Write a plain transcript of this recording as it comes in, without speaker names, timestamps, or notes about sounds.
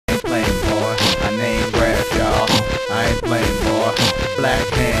black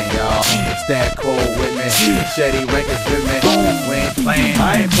hand, y'all. It's that cold with me. Shetty records with me. We ain't playing.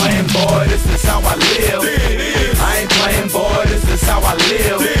 I ain't playing, boy, this is how I live. I ain't playing, boy, this is how I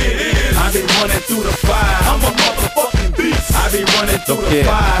live. I be running through the fire. I'm a motherfucking beast. I be running through the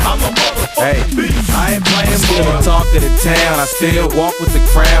fire. I'm a motherfucking beast. I ain't playing, Still boy. talk of the town, I still walk with the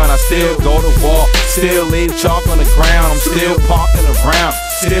crown, I still go to war, still leave chalk on the ground, I'm still parking around,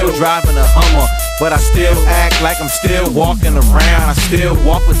 still driving a Hummer, but I still act like I'm still walking around, I still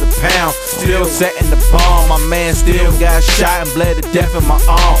walk with the pound, still setting the bomb, my man still got shot and bled to death in my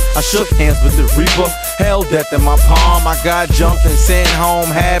arm, I shook hands with the Reaper, held death in my palm, I got jumped and sent home,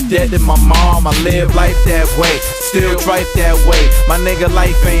 half dead in my mom, I live life that way, still tripe that way, my nigga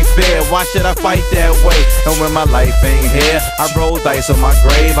life ain't fair, why should I fight that way? And when my life ain't here, I roll dice on my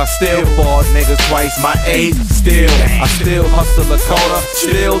grave. I still fought niggas twice my age. Still, I still hustle a quarter.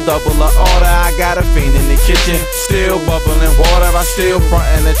 Still double a order. I got a fiend in the kitchen. Still bubbling water. I still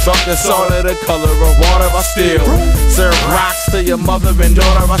frontin' the truck that's all of the color of water. I still serve rocks to your mother and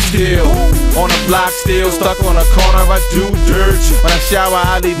daughter. I still on the block, still stuck on a corner. I do dirt. When I shower,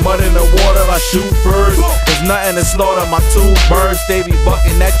 I leave mud in the water. I shoot birds. There's nothing to slaughter my two birds. They be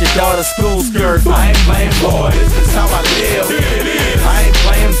bucking at your daughter's school skirt. I ain't playing, boy, this is how I live. I ain't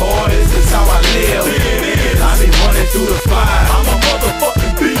playing, boy, this is how I live. I be running through the fire. I'm a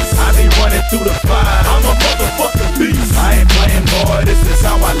motherfucking beast. I be running through the fire. I'm a motherfucking beast. I ain't playing, boy, this is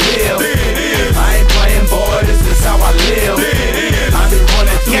how I live. I ain't playing, boy, this is how I live. I be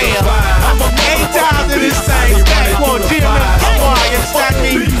running through the fire. I'm a motherfucking beast. I be running through the fire.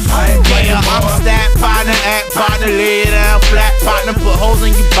 I'm stat partner, act partner, lay it down flat partner, put holes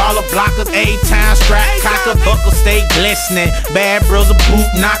in you baller blockers, A-time strap, cocker, buckle stay glistening, bad bros a boot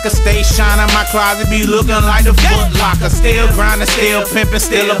knocker, stay shining, my closet be looking like the Foot Locker, still grinding, still pimping,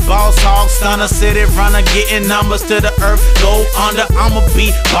 still a boss hog, stunner, city runner, getting numbers to the earth, go under, I'ma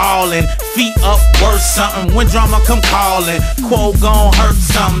be ballin', feet up, worth something, when drama come calling, quote gon' hurt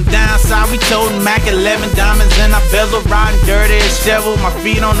something, down south we totin' Mac 11 diamonds in our bezel, riding dirty as shovel, my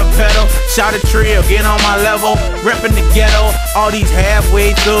feet on the pedal, shout a trio, get on my level, reppin' the ghetto, all these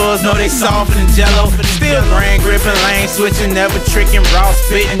halfway thugs know they soft and jello, still grand gripping, lane switching, never tricking, raw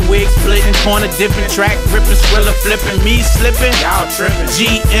spitting, wig splitting, corner dipping, track gripping, swiller flipping, me slipping, y'all tripping,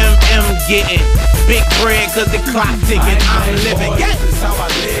 GMM getting big bread cause the clock ticking, I'm living, this is how I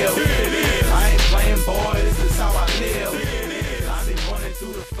live.